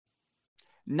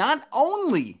Not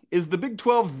only is the Big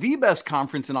 12 the best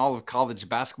conference in all of college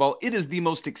basketball, it is the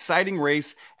most exciting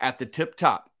race at the tip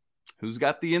top. Who's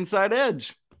got the inside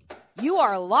edge? You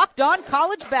are Locked On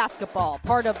College Basketball,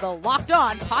 part of the Locked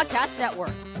On Podcast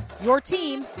Network. Your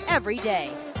team every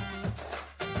day.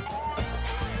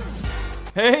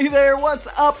 Hey there, what's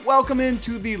up? Welcome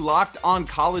into the Locked On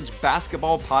College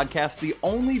Basketball Podcast, the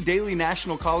only daily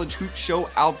national college hoops show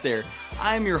out there.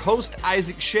 I'm your host,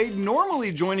 Isaac Shade.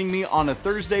 Normally joining me on a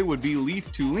Thursday would be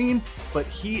Leaf Tulane, but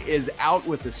he is out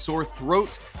with a sore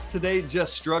throat today,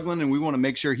 just struggling, and we want to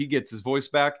make sure he gets his voice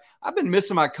back. I've been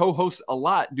missing my co-hosts a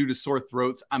lot due to sore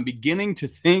throats. I'm beginning to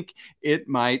think it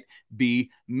might be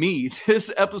me.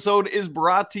 This episode is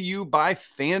brought to you by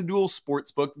FanDuel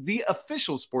Sportsbook, the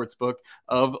official sportsbook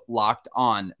of Locked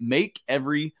On. Make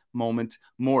every moment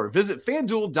more. Visit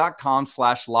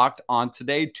FanDuel.com/LockedOn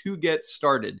today to get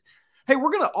started. Hey,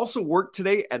 we're going to also work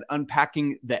today at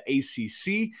unpacking the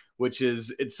ACC, which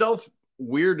is itself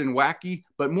weird and wacky,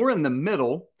 but more in the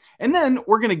middle. And then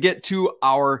we're going to get to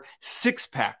our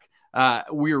six-pack.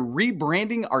 We're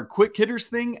rebranding our quick hitters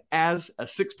thing as a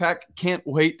six-pack. Can't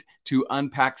wait to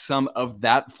unpack some of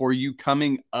that for you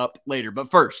coming up later.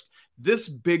 But first, this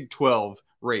Big 12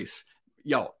 race,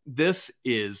 y'all, this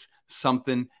is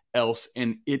something else,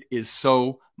 and it is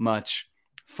so much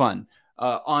fun.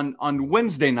 On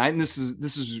Wednesday night, and this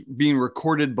is being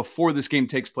recorded before this game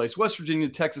takes place, West Virginia,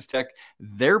 Texas Tech,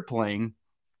 they're playing.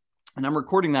 And I'm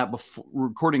recording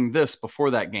this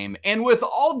before that game. And with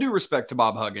all due respect to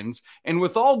Bob Huggins, and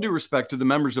with all due respect to the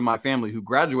members of my family who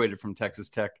graduated from Texas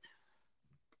Tech,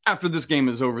 after this game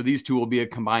is over, these two will be a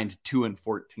combined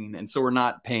 2-14. And so we're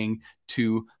not paying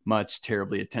too much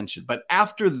terribly attention. But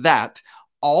after that,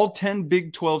 all 10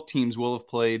 Big 12 teams will have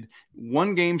played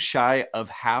one game shy of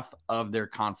half of their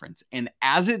conference. And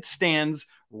as it stands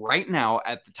right now,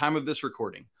 at the time of this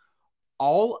recording,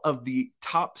 all of the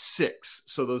top six,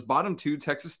 so those bottom two,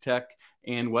 Texas Tech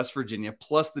and West Virginia,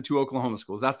 plus the two Oklahoma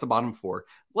schools, that's the bottom four.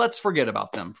 Let's forget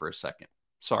about them for a second.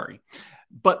 Sorry.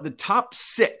 But the top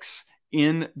six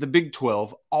in the Big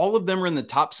 12, all of them are in the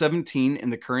top 17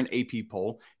 in the current AP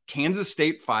poll. Kansas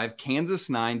State 5, Kansas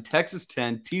 9, Texas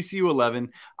 10, TCU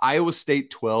 11, Iowa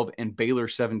State 12, and Baylor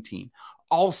 17.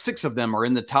 All six of them are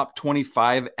in the top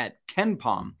 25 at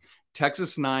KenPom.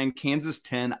 Texas 9, Kansas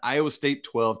 10, Iowa State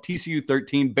 12, TCU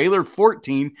 13, Baylor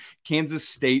 14, Kansas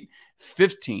State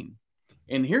 15.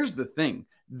 And here's the thing.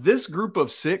 This group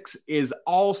of six is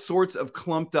all sorts of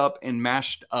clumped up and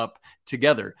mashed up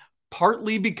together,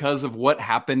 partly because of what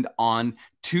happened on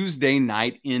Tuesday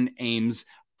night in Ames,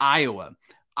 Iowa.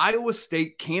 Iowa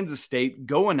State, Kansas State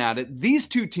going at it. These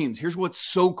two teams, here's what's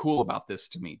so cool about this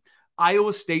to me.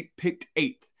 Iowa State picked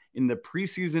 8th in the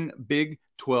preseason Big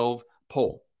 12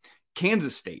 poll.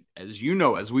 Kansas State, as you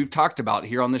know, as we've talked about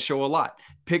here on the show a lot,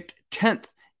 picked 10th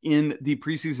in the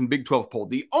preseason Big 12 poll.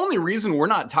 The only reason we're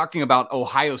not talking about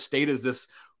Ohio State as this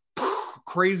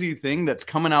crazy thing that's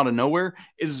coming out of nowhere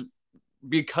is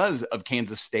because of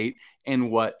Kansas State and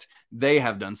what they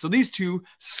have done. So these two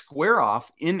square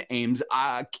off in Ames.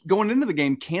 Going into the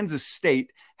game, Kansas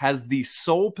State has the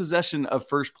sole possession of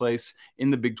first place in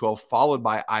the Big 12, followed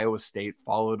by Iowa State,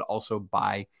 followed also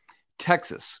by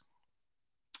Texas.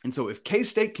 And so if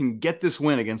K-State can get this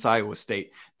win against Iowa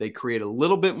State, they create a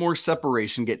little bit more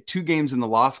separation, get 2 games in the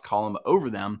loss column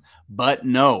over them. But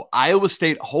no, Iowa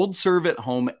State holds serve at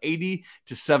home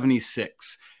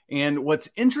 80-76. And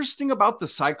what's interesting about the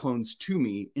Cyclones to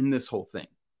me in this whole thing,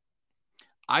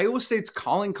 Iowa State's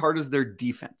calling card is their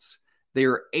defense. They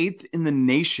are 8th in the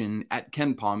nation at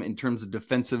KenPom in terms of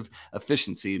defensive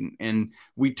efficiency. And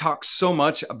we talk so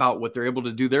much about what they're able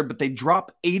to do there, but they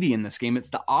drop 80 in this game. It's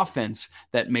the offense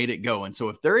that made it go. And so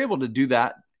if they're able to do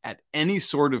that at any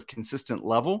sort of consistent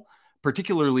level,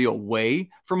 particularly away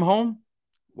from home,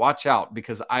 watch out,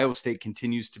 because Iowa State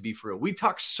continues to be for real. We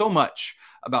talk so much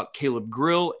about Caleb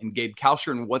Grill and Gabe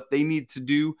Kalsher and what they need to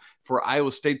do for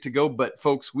Iowa State to go. But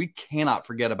folks, we cannot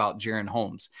forget about Jaren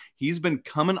Holmes. He's been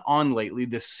coming on lately.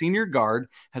 The senior guard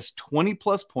has 20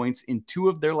 plus points in 2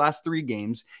 of their last 3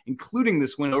 games, including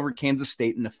this win over Kansas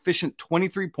State, an efficient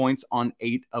 23 points on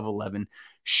 8 of 11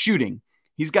 shooting.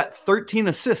 He's got 13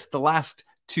 assists the last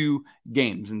 2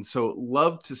 games. And so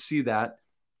love to see that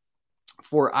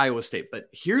for Iowa State. But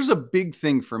here's a big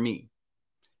thing for me.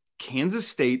 Kansas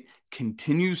State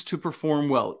continues to perform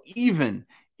well, even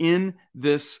in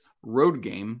this road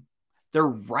game. They're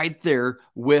right there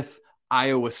with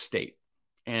Iowa State.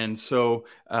 And so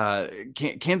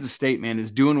Kansas State, man, is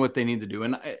doing what they need to do.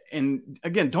 And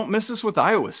again, don't miss this with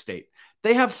Iowa State.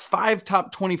 They have 5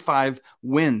 top 25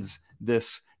 wins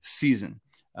this season.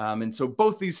 And so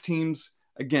both these teams,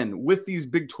 again, with these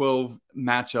Big 12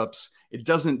 matchups, it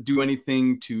doesn't do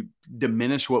anything to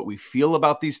diminish what we feel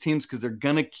about these teams because they're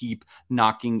going to keep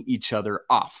knocking each other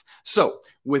off. So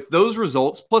with those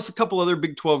results, plus a couple other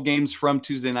Big 12 games from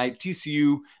Tuesday night,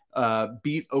 TCU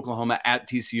beat Oklahoma at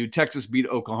TCU. Texas beat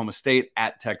Oklahoma State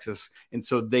at Texas. And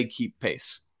so they keep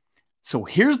pace. So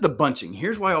here's the bunching.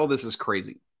 Here's why all this is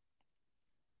crazy.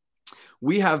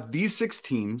 We have these 6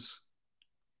 teams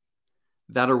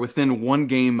that are within one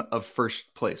game of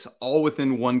first place, all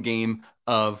within one game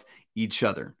of each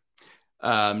other.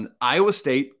 Iowa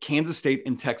State, Kansas State,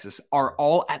 and Texas are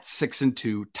all at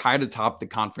 6-2, tied atop the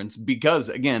conference because,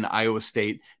 again, Iowa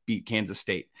State beat Kansas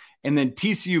State. And then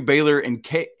TCU, Baylor,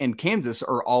 and Kansas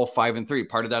are all 5-3.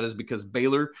 Part of that is because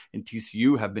Baylor and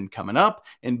TCU have been coming up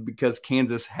and because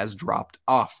Kansas has dropped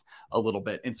off a little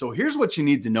bit. And so here's what you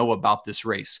need to know about this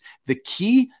race. The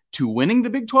key to winning the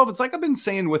Big 12, it's like I've been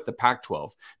saying with the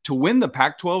Pac-12. To win the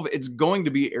Pac-12, it's going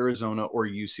to be Arizona or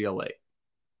UCLA.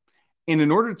 And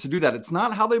in order to do that, it's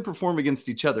not how they perform against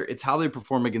each other. It's how they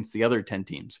perform against the other 10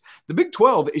 teams. The Big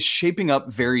 12 is shaping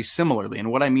up very similarly.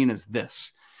 And what I mean is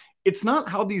this. It's not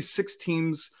how these 6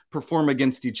 teams perform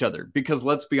against each other, because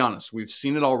let's be honest, we've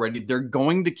seen it already. They're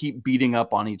going to keep beating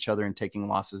up on each other and taking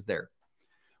losses there.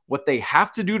 What they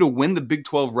have to do to win the Big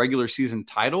 12 regular season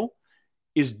title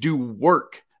is do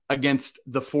work against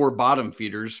the 4 bottom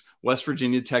feeders, West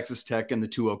Virginia, Texas Tech, and the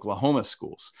 2 Oklahoma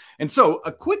schools. And so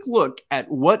a quick look at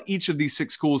what each of these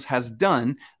 6 schools has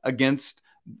done against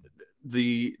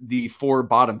the 4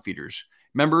 bottom feeders.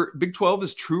 Remember, Big 12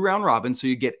 is true round robin, so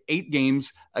you get 8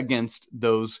 games against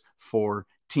those 4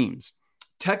 teams.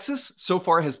 Texas so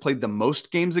far has played the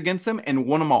most games against them and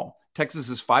won them all. Texas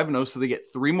is 5-0, so they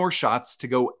get 3 more shots to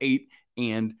go 8-0.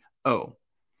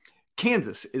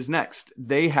 Kansas is next.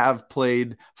 They have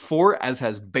played 4, as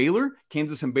has Baylor.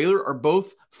 Kansas and Baylor are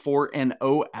both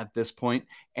 4-0 at this point.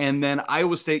 And then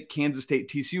Iowa State, Kansas State,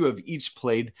 TCU have each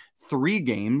played 3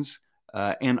 games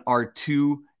and are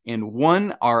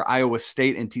 2-1 are Iowa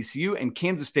State and TCU, and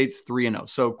Kansas State's 3-0.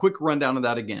 So quick rundown of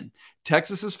that again.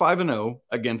 Texas is 5-0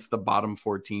 against the bottom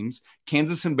 4 teams.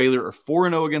 Kansas and Baylor are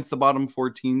 4-0 against the bottom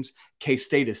 4 teams.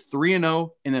 K-State is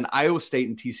 3-0. And then Iowa State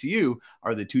and TCU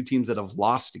are the 2 teams that have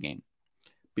lost a game.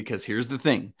 Because here's the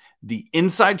thing. The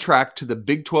inside track to the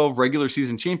Big 12 regular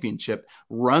season championship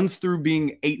runs through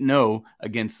being 8-0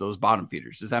 against those bottom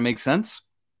feeders. Does that make sense?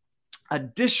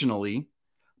 Additionally,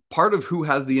 part of who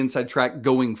has the inside track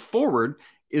going forward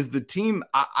is the team,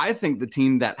 I think the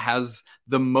team that has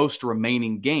the most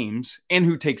remaining games and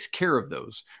who takes care of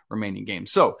those remaining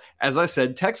games. So, as I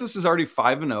said, Texas is already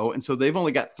 5-0, and so they've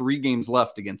only got 3 games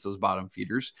left against those bottom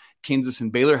feeders. Kansas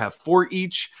and Baylor have 4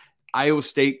 each. Iowa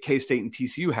State, K-State, and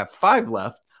TCU have 5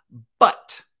 left,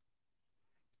 but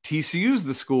TCU is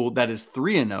the school that is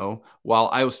 3-0, while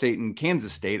Iowa State and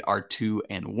Kansas State are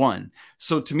 2-1.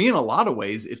 So to me, in a lot of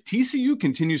ways, if TCU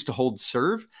continues to hold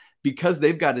serve, because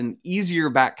they've got an easier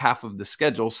back half of the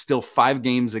schedule, still 5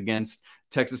 games against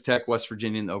Texas Tech, West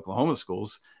Virginia, and the Oklahoma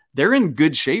schools, they're in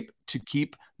good shape to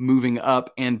keep moving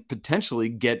up and potentially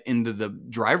get into the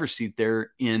driver's seat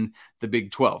there in the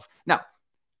Big 12. Now,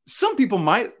 some people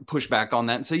might push back on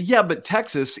that and say, yeah, but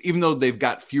Texas, even though they've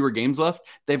got fewer games left,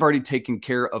 they've already taken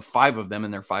care of 5 of them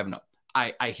and they're 5-0.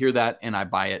 I hear that and I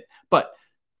buy it. But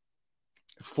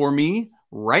for me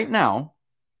right now,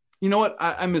 you know what?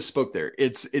 I misspoke there.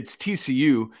 It's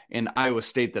TCU and Iowa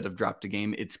State that have dropped a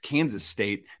game. It's Kansas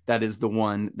State that is the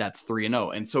one that's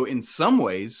 3-0. And so in some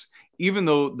ways, even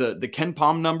though the Ken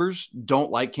Palm numbers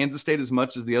don't like Kansas State as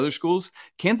much as the other schools,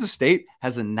 Kansas State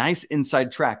has a nice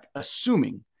inside track,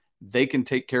 assuming they can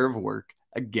take care of work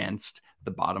against the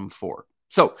bottom 4.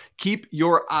 So keep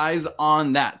your eyes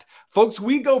on that. Folks,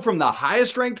 we go from the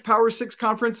highest ranked Power 6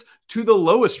 conference to the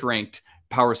lowest ranked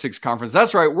Power 6 conference.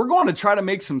 That's right. We're going to try to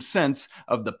make some sense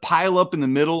of the pile up in the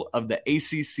middle of the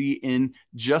ACC in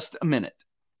just a minute.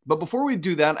 But before we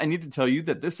do that, I need to tell you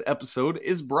that this episode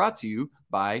is brought to you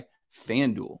by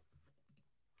FanDuel.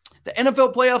 The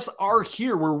NFL playoffs are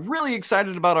here. We're really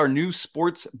excited about our new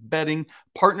sports betting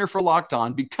partner for Locked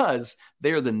On because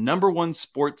they are the #1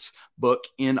 sports book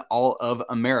in all of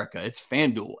America. It's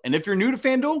FanDuel. And if you're new to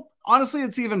FanDuel, honestly,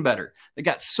 it's even better. They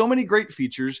got so many great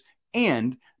features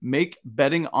and make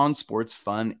betting on sports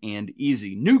fun and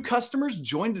easy. New customers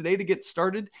join today to get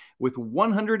started with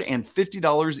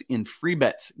 $150 in free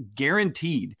bets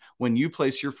guaranteed when you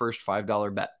place your first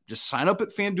 $5 bet. Just sign up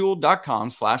at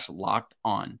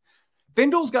FanDuel.com/locked-on.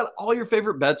 FanDuel's got all your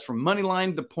favorite bets from money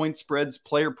line to point spreads,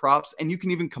 player props, and you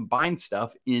can even combine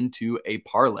stuff into a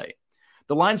parlay.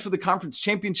 The lines for the conference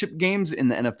championship games in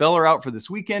the NFL are out for this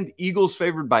weekend. Eagles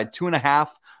favored by 2.5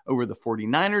 over the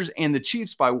 49ers, and the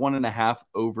Chiefs by 1.5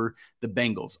 over the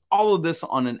Bengals. All of this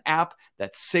on an app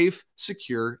that's safe,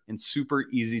 secure, and super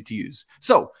easy to use.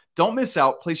 So don't miss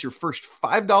out. Place your first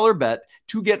 $5 bet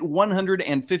to get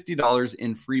 $150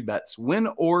 in free bets, win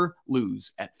or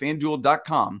lose, at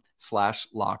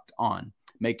FanDuel.com/locked-on.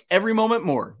 Make every moment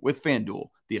more with FanDuel,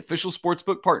 the official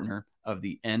sportsbook partner of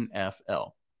the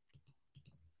NFL.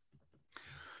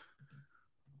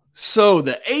 So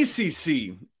the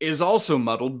ACC is also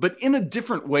muddled, but in a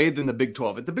different way than the Big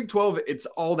 12. At the Big 12, it's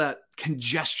all that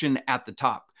congestion at the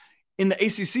top. In the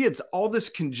ACC, it's all this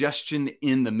congestion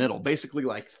in the middle. Basically,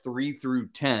 like 3 through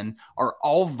 10 are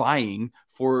all vying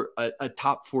for a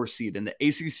top 4 seed. In the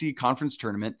ACC conference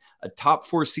tournament, a top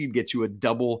 4 seed gets you a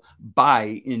double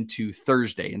bye into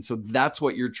Thursday. And so that's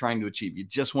what you're trying to achieve. You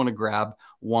just want to grab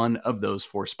one of those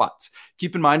 4 spots.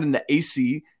 Keep in mind, in the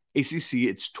ACC,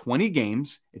 it's 20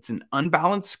 games. It's an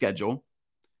unbalanced schedule.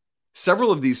 Several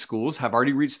of these schools have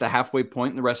already reached the halfway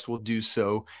point, and the rest will do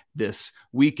so this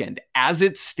weekend. As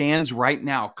it stands right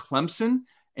now, Clemson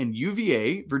and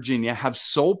UVA, Virginia, have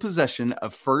sole possession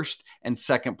of first and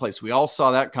second place. We all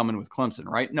saw that coming with Clemson,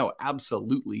 right? No,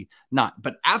 absolutely not.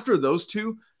 But after those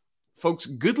two, folks,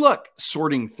 good luck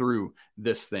sorting through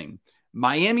this thing.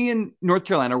 Miami and North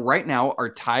Carolina right now are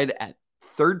tied at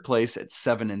third place at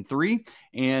 7-3,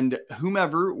 and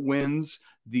whomever wins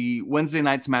the Wednesday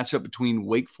night's matchup between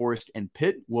Wake Forest and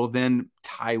Pitt will then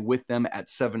tie with them at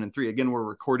 7-3. Again, we're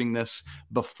recording this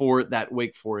before that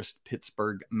Wake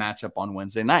Forest-Pittsburgh matchup on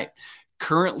Wednesday night.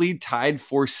 Currently tied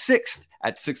for 6th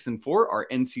at 6-4 are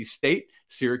NC State,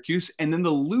 Syracuse, and then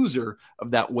the loser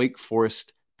of that Wake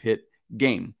Forest-Pitt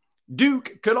game.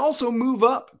 Duke could also move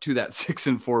up to that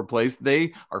 6-4 place.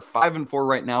 They are 5-4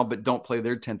 right now, but don't play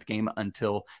their 10th game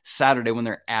until Saturday when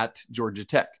they're at Georgia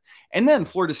Tech. And then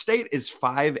Florida State is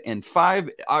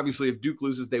 5-5. Obviously, if Duke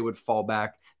loses, they would fall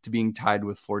back to being tied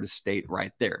with Florida State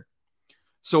right there.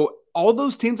 So all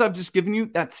those teams I've just given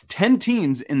you, that's 10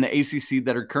 teams in the ACC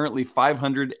that are currently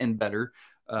 500 and better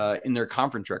in their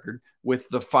conference record, with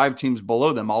the 5 teams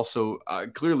below them also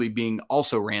clearly being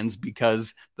also Rans,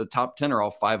 because the top 10 are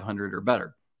all 500 or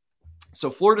better. So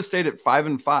Florida State at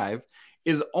 5-5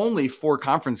 is only 4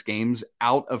 conference games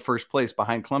out of first place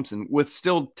behind Clemson, with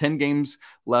still 10 games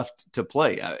left to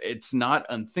play. It's not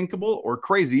unthinkable or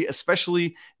crazy,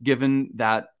 especially given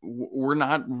that we're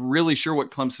not really sure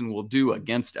what Clemson will do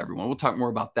against everyone. We'll talk more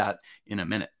about that in a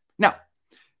minute. Now,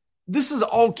 this is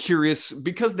all curious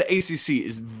because the ACC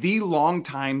is the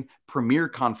longtime premier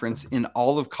conference in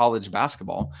all of college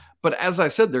basketball. But as I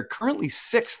said, they're currently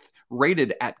 6th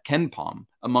rated at KenPom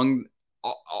among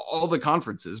all the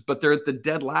conferences, but they're at the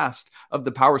dead last of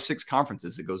the Power 6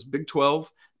 conferences. It goes Big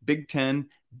 12, Big 10,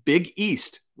 Big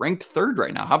East, ranked 3rd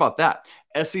right now. How about that?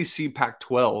 SEC,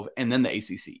 Pac-12, and then the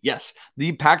ACC. Yes,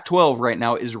 the Pac-12 right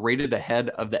now is rated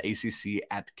ahead of the ACC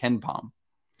at KenPom.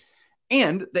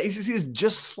 And the ACC is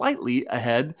just slightly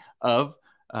ahead of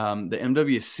the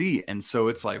MWC. And so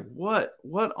it's like, what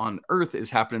on earth is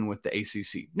happening with the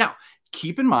ACC? Now,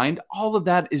 keep in mind, all of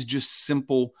that is just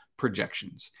simple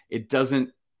projections. It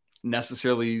doesn't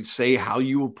necessarily say how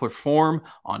you will perform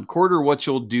on court or what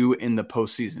you'll do in the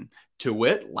postseason. To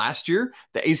wit, last year,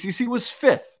 the ACC was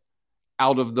 5th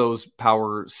out of those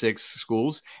Power 6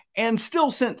 schools and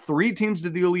still sent 3 teams to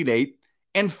the Elite 8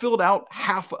 and filled out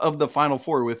half of the Final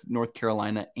 4 with North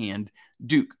Carolina and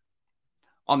Duke.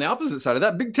 On the opposite side of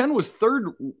that, Big 10 was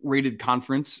 3rd rated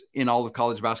conference in all of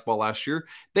college basketball last year.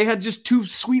 They had just 2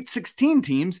 Sweet 16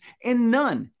 teams and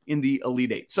none in the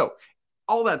Elite 8. So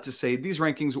all that to say, these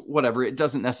rankings, whatever, it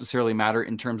doesn't necessarily matter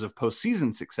in terms of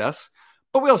postseason success.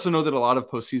 But we also know that a lot of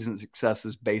postseason success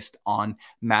is based on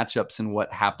matchups and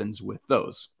what happens with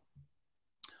those.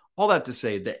 All that to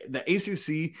say, the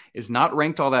ACC is not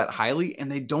ranked all that highly,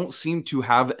 and they don't seem to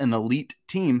have an elite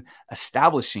team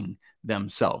establishing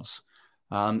themselves.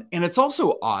 And it's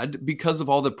also odd because of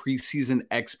all the preseason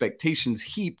expectations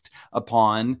heaped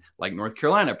upon, like North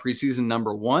Carolina, preseason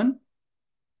number 1,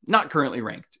 not currently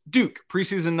ranked. Duke,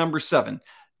 preseason number 7,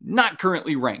 not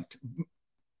currently ranked.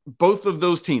 Both of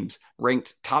those teams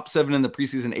ranked top 7 in the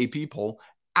preseason AP poll,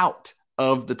 out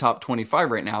of the top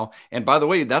 25 right now. And by the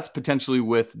way, that's potentially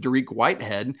with Dariq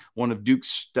Whitehead, one of Duke's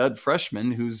stud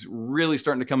freshmen, who's really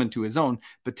starting to come into his own,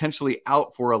 potentially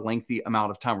out for a lengthy amount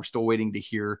of time. We're still waiting to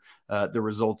hear the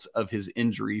results of his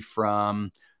injury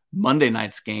from Monday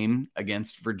night's game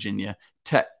against Virginia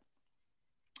Tech.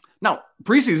 Now,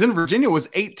 preseason, Virginia was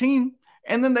 18,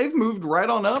 and then they've moved right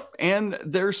on up, and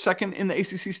they're 2nd in the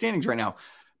ACC standings right now.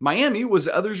 Miami was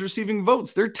others receiving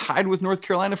votes. They're tied with North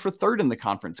Carolina for third in the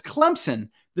conference. Clemson,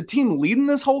 the team leading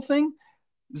this whole thing,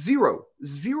 zero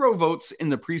votes in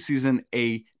the preseason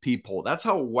AP poll. That's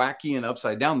how wacky and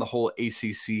upside down the whole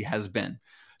ACC has been.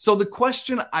 So the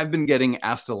question I've been getting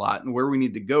asked a lot, and where we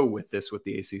need to go with this with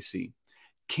the ACC,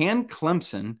 can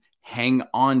Clemson hang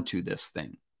on to this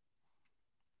thing?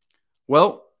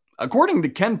 Well, according to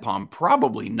KenPom,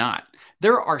 probably not.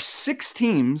 There are 6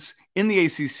 teams in the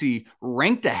ACC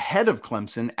ranked ahead of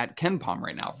Clemson at KenPom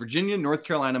right now. Virginia, North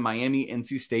Carolina, Miami,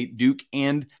 NC State, Duke,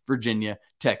 and Virginia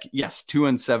Tech. Yes,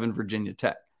 2-7 Virginia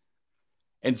Tech.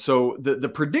 And so the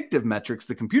predictive metrics,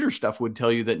 the computer stuff would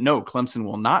tell you that no, Clemson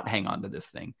will not hang on to this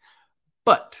thing.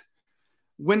 But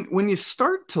when you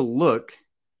start to look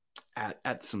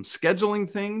at some scheduling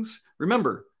things,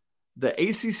 remember, the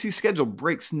ACC schedule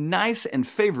breaks nice and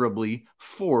favorably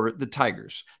for the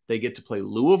Tigers. They get to play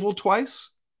Louisville twice,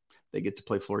 they get to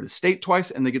play Florida State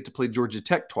twice, and they get to play Georgia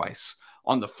Tech twice.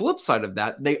 On the flip side of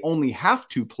that, they only have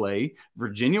to play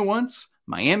Virginia once,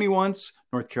 Miami once,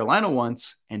 North Carolina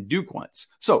once, and Duke once.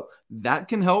 So that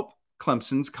can help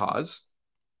Clemson's cause.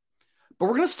 But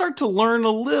we're going to start to learn a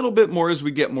little bit more as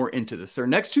we get more into this. Their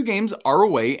next 2 games are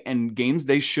away and games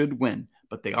they should win,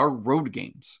 but they are road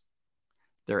games.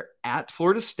 They're at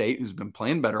Florida State, who's been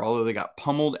playing better, although they got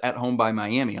pummeled at home by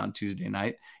Miami on Tuesday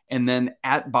night, and then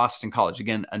at Boston College.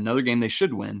 Again, another game they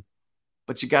should win,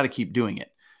 but you got to keep doing it.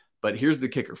 But here's the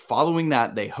kicker. Following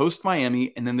that, they host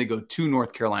Miami, and then they go to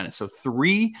North Carolina. So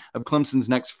 3 of Clemson's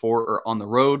next 4 are on the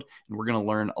road, and we're going to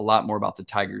learn a lot more about the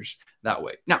Tigers that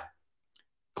way. Now,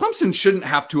 Clemson shouldn't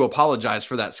have to apologize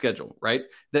for that schedule, right?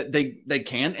 That they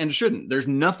can and shouldn't. There's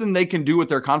nothing they can do with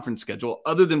their conference schedule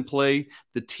other than play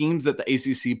the teams that the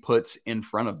ACC puts in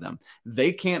front of them.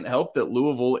 They can't help that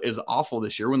Louisville is awful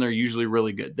this year when they're usually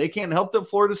really good. They can't help that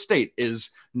Florida State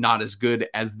is not as good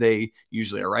as they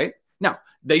usually are, right? Now,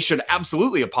 they should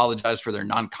absolutely apologize for their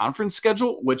non-conference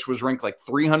schedule, which was ranked like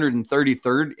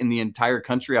 333rd in the entire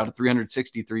country out of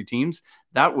 363 teams.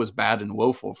 That was bad and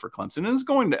woeful for Clemson. And it's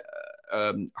going to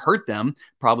hurt them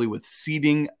probably with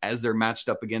seeding as they're matched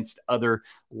up against other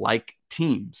like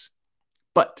teams.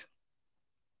 But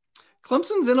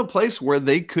Clemson's in a place where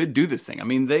they could do this thing. I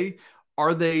mean,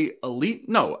 are they elite?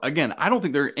 No, again, I don't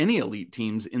think there are any elite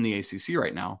teams in the ACC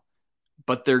right now,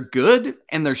 but they're good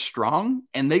and they're strong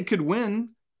and they could win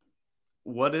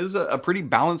what is a pretty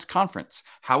balanced conference.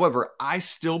 However, I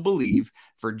still believe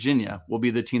Virginia will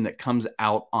be the team that comes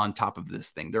out on top of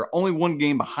this thing. They're only 1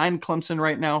 game behind Clemson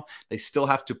right now. They still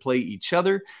have to play each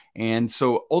other. And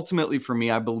so ultimately for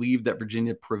me, I believe that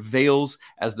Virginia prevails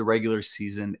as the regular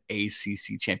season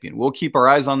ACC champion. We'll keep our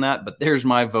eyes on that, but there's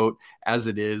my vote as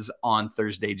it is on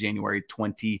Thursday, January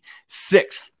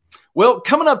 26th. Well,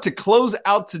 coming up to close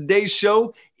out today's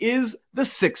show is the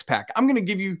 6-pack. I'm going to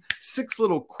give you 6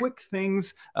 little quick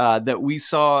things that we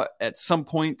saw at some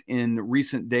point in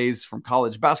recent days from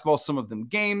college basketball. Some of them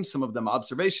games, some of them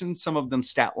observations, some of them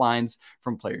stat lines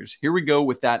from players. Here we go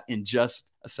with that in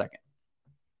just a second.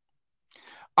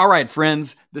 All right,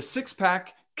 friends, the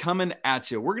 6-pack coming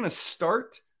at you. We're going to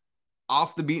start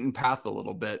off the beaten path a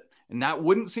little bit. And that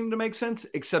wouldn't seem to make sense,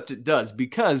 except it does,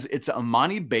 because it's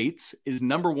Emoni Bates is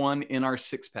number 1 in our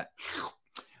 6-pack.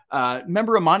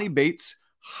 Remember Emoni Bates,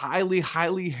 highly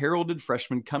heralded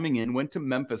freshman coming in, went to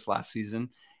Memphis last season,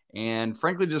 and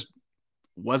frankly just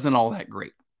wasn't all that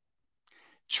great.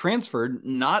 Transferred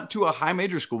not to a high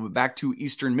major school, but back to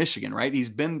Eastern Michigan, right? He's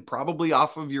been probably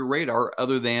off of your radar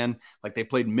other than like they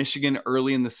played Michigan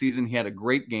early in the season. He had a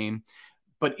great game.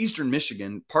 But Eastern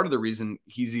Michigan, part of the reason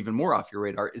he's even more off your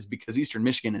radar is because Eastern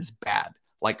Michigan is bad,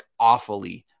 like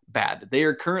awfully bad. They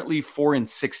are currently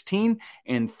 4-16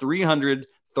 and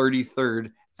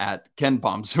 333rd at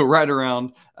KenPom. So right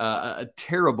around a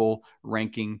terrible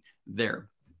ranking there.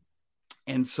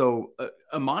 And so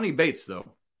Emoni Bates, though,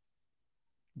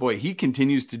 boy, he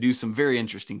continues to do some very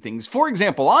interesting things. For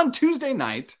example, on Tuesday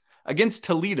night against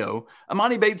Toledo,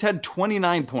 Emoni Bates had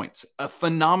 29 points, a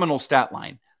phenomenal stat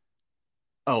line.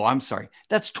 Oh, I'm sorry.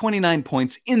 That's 29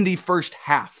 points in the first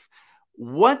half.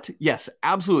 What? Yes,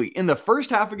 absolutely. In the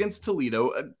first half against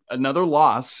Toledo, another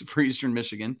loss for Eastern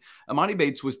Michigan, Emoni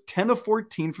Bates was 10 of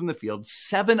 14 from the field,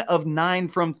 7 of 9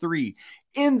 from 3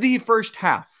 in the first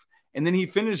half. And then he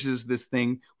finishes this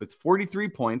thing with 43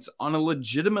 points on a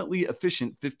legitimately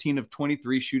efficient 15 of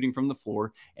 23 shooting from the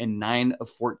floor and 9 of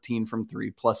 14 from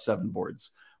 3 plus 7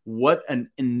 boards. What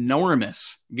an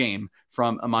enormous game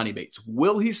from Emoni Bates.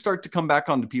 Will he start to come back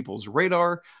onto people's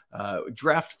radar,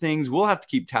 draft things? We'll have to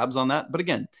keep tabs on that. But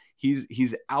again,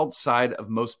 he's outside of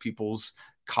most people's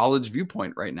college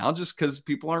viewpoint right now, just because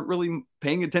people aren't really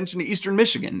paying attention to Eastern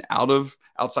Michigan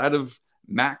outside of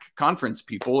MAC conference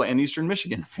people and Eastern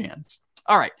Michigan fans.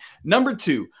 All right, number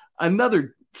 2,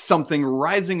 another something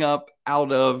rising up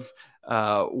out of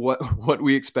what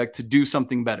we expect to do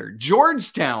something better.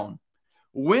 Georgetown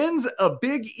wins a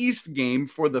Big East game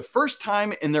for the first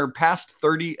time in their past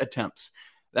 30 attempts.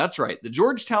 That's right. The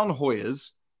Georgetown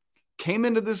Hoyas came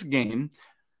into this game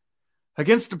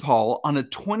against DePaul on a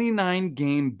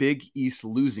 29-game Big East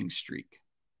losing streak.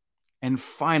 And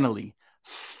finally,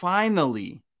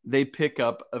 they pick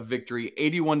up a victory,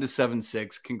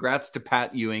 81-76. Congrats to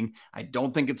Pat Ewing. I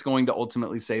don't think it's going to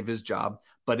ultimately save his job,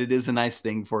 but it is a nice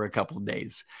thing for a couple of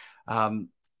days. And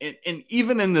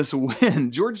even in this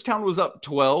win, Georgetown was up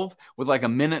 12 with like a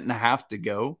minute and a half to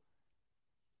go.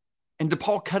 And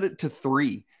DePaul cut it to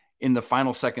 3 in the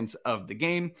final seconds of the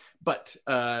game. But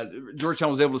Georgetown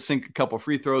was able to sink a couple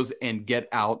free throws and get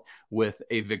out with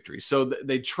a victory. So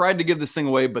they tried to give this thing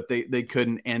away, but they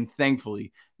couldn't. And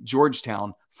thankfully,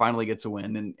 Georgetown finally gets a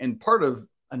win. And part of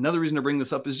another reason to bring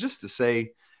this up is just to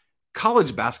say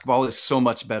college basketball is so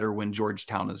much better when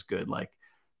Georgetown is good. Like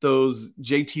those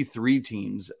JT3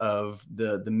 teams of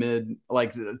the mid,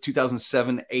 like the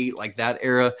 2007, 8, like that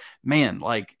era, man,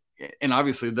 like, and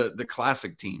obviously the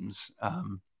classic teams,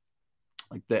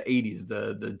 like the 80s,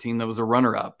 the team that was a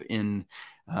runner-up in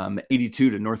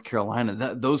 82 to North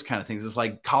Carolina, those kind of things. It's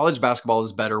like college basketball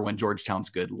is better when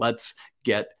Georgetown's good. Let's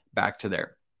get back to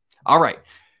there. All right.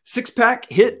 6-pack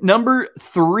hit number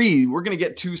 3. We're going to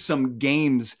get to some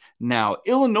games now.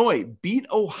 Illinois beat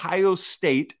Ohio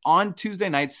State on Tuesday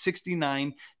night,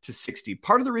 69-60.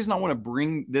 Part of the reason I want to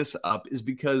bring this up is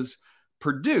because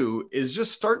Purdue is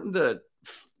just starting to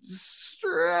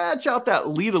stretch out that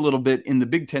lead a little bit in the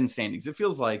Big Ten standings. It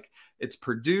feels like it's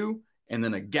Purdue and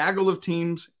then a gaggle of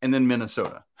teams and then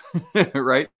Minnesota,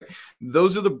 right?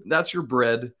 That's your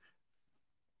bread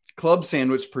club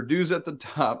sandwich. Purdue's at the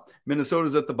top,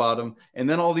 Minnesota's at the bottom, and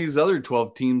then all these other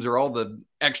 12 teams are all the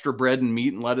extra bread and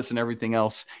meat and lettuce and everything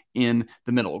else in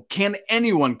the middle. Can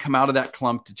anyone come out of that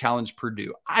clump to challenge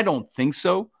Purdue? I don't think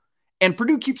so. And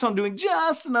Purdue keeps on doing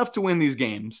just enough to win these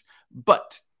games,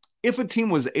 but if a team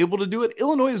was able to do it,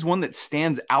 Illinois is one that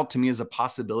stands out to me as a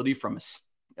possibility from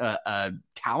a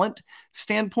talent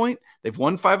standpoint. They've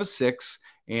won 5 of 6,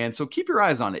 and so keep your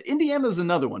eyes on it. Indiana's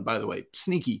another one, by the way.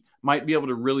 Sneaky. Might be able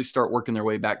to really start working their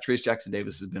way back. Trace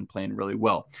Jackson-Davis has been playing really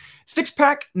well.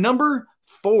 6-pack number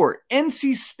 4.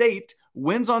 NC State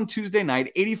wins on Tuesday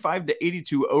night,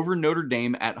 85-82 over Notre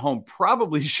Dame at home.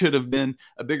 Probably should have been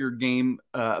a bigger game,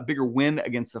 a bigger win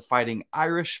against the Fighting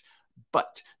Irish.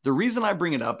 But the reason I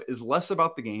bring it up is less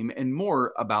about the game and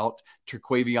more about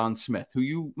Terquavion Smith, who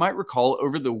you might recall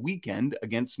over the weekend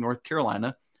against North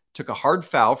Carolina took a hard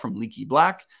foul from Leaky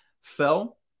Black,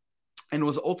 fell, and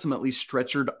was ultimately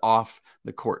stretchered off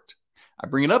the court. I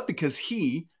bring it up because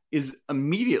he is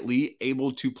immediately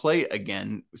able to play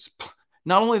again.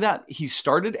 Not only that, he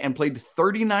started and played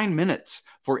 39 minutes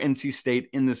for NC State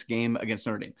in this game against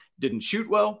Notre Dame. Didn't shoot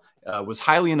well, was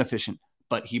highly inefficient,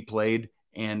 but he played.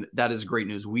 And that is great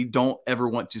news. We don't ever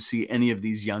want to see any of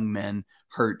these young men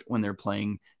hurt when they're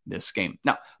playing this game.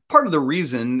 Now, part of the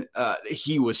reason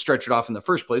he was stretched off in the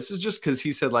first place is just because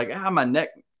he said, like, my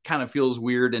neck kind of feels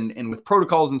weird. And with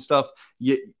protocols and stuff,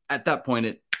 at that point,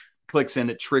 it clicks in,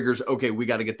 it triggers, okay, we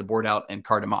got to get the board out and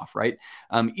cart him off, right?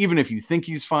 Even if you think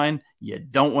he's fine, you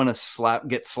don't want to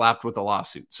get slapped with a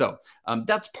lawsuit. So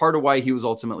that's part of why he was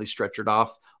ultimately stretchered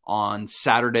off on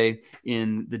Saturday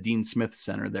in the Dean Smith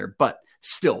Center there. But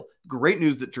still, great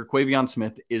news that Terquavion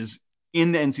Smith is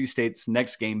in NC State's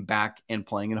next game back and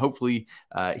playing. And hopefully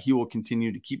he will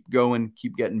continue to keep going,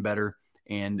 keep getting better,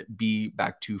 and be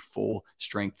back to full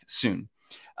strength soon.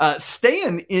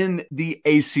 Staying in the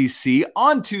ACC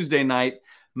on Tuesday night,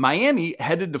 Miami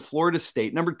headed to Florida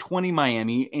State, number 20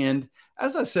 Miami. And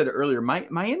as I said earlier,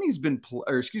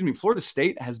 Florida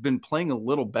State has been playing a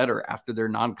little better after their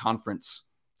non-conference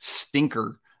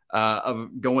stinker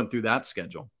of going through that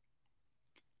schedule.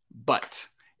 But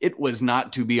it was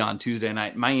not to be on Tuesday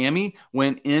night. Miami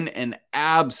went in and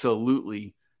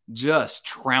absolutely just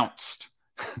trounced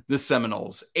the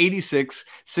Seminoles.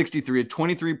 86-63, a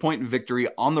 23-point victory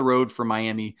on the road for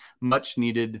Miami. Much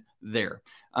needed there.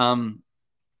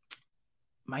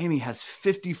 Miami has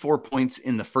 54 points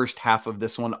in the first half of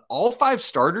this one. All 5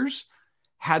 starters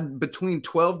had between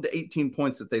 12 to 18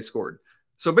 points that they scored.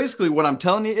 So basically what I'm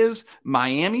telling you is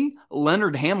Miami,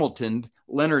 Leonard Hamilton,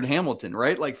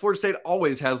 right? Like Florida State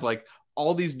always has like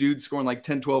all these dudes scoring like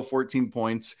 10, 12, 14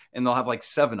 points, and they'll have like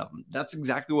 7 of them. That's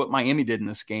exactly what Miami did in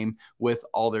this game with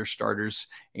all their starters.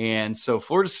 And so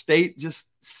Florida State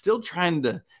just still trying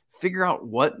to figure out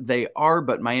what they are,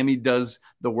 but Miami does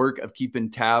the work of keeping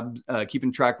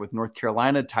track with North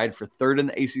Carolina, tied for third in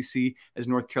the ACC as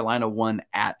North Carolina won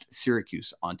at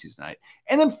Syracuse on Tuesday night.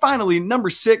 And then finally, number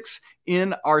 6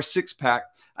 in our 6-pack.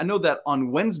 I know that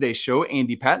on Wednesday's show,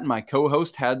 Andy Patton, my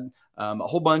co-host, had a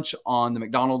whole bunch on the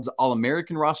McDonald's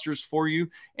All-American rosters for you.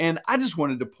 And I just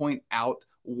wanted to point out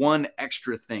one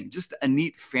extra thing, just a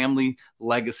neat family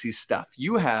legacy stuff.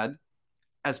 You had,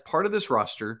 as part of this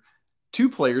roster, 2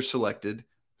 players selected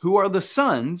who are the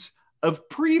sons of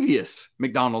previous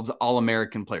McDonald's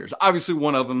All-American players. Obviously,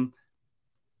 one of them,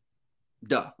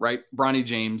 right? Bronny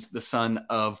James, the son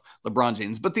of LeBron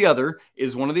James. But the other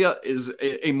is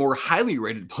a more highly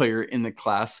rated player in the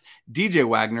class, DJ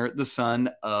Wagner, the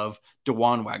son of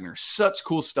DeJuan Wagner. Such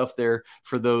cool stuff there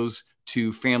for those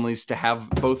 2 families to have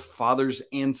both fathers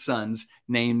and sons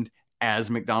named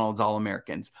as McDonald's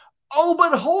All-Americans. Oh,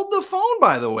 but hold the phone,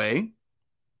 by the way,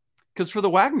 because for the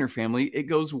Wagner family, it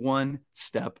goes one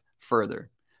step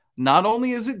further. Not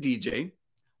only is it DJ,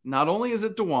 not only is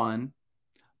it DeJuan,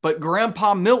 but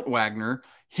Grandpa Milt Wagner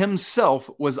himself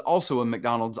was also a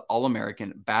McDonald's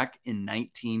All-American back in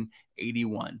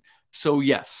 1981. So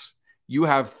yes, you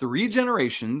have 3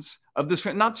 generations of this,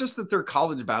 not just that they're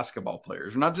college basketball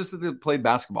players, or not just that they played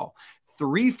basketball.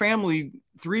 3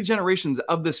 generations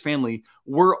of this family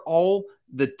were all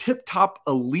the tip-top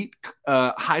elite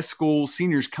high school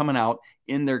seniors coming out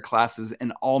in their classes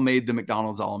and all made the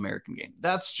McDonald's All-American game.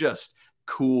 That's just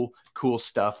cool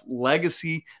stuff.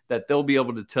 Legacy that they'll be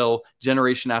able to tell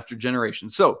generation after generation.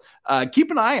 So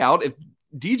keep an eye out if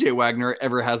DJ Wagner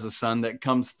ever has a son that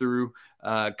comes through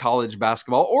college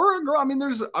basketball or a girl. I mean,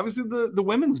 there's obviously the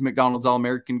women's McDonald's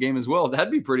All-American game as well.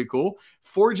 That'd be pretty cool.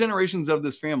 4 generations of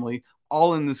this family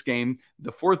all in this game,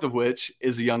 the 4th of which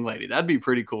is a young lady. That'd be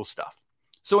pretty cool stuff.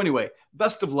 So anyway,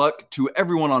 best of luck to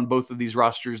everyone on both of these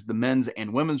rosters, the men's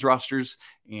and women's rosters,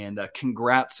 and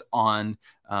congrats on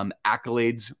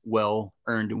accolades well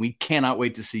earned. And we cannot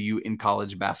wait to see you in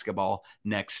college basketball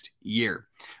next year.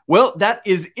 Well, that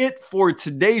is it for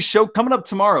today's show. Coming up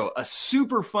tomorrow, a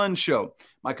super fun show.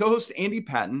 My co-host Andy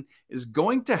Patton is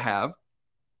going to have,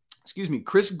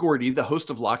 Chris Gordy, the host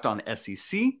of Locked On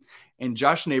SEC, and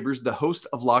Josh Neighbors, the host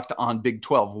of Locked On Big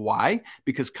 12. Why?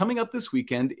 Because coming up this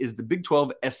weekend is the Big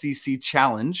 12 SEC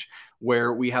Challenge,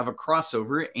 where we have a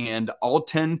crossover and all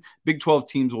 10 Big 12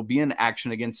 teams will be in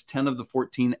action against 10 of the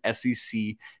 14 SEC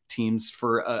teams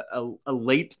for a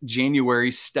late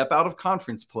January step out of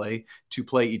conference play to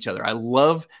play each other. I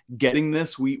love getting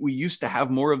this. We used to have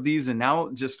more of these, and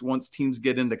now just once teams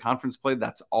get into conference play,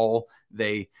 that's all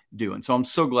they do. And so I'm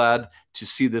so glad to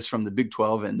see this from the Big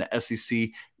 12 and the SEC.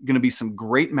 Going to be some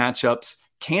great matchups.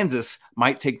 Kansas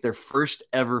might take their first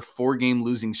ever 4-game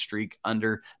losing streak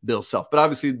under Bill Self. But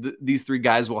obviously, these 3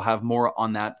 guys will have more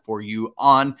on that for you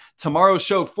on tomorrow's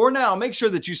show. For now, make sure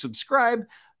that you subscribe,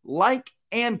 like,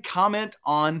 and comment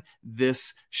on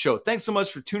this show. Thanks so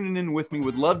much for tuning in with me.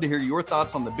 Would love to hear your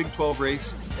thoughts on the Big 12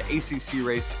 race, the ACC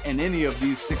race, and any of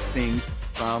these 6 things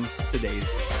from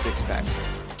today's 6-pack.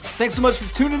 Thanks so much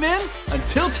for tuning in.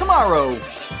 Until tomorrow,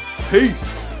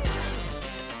 peace.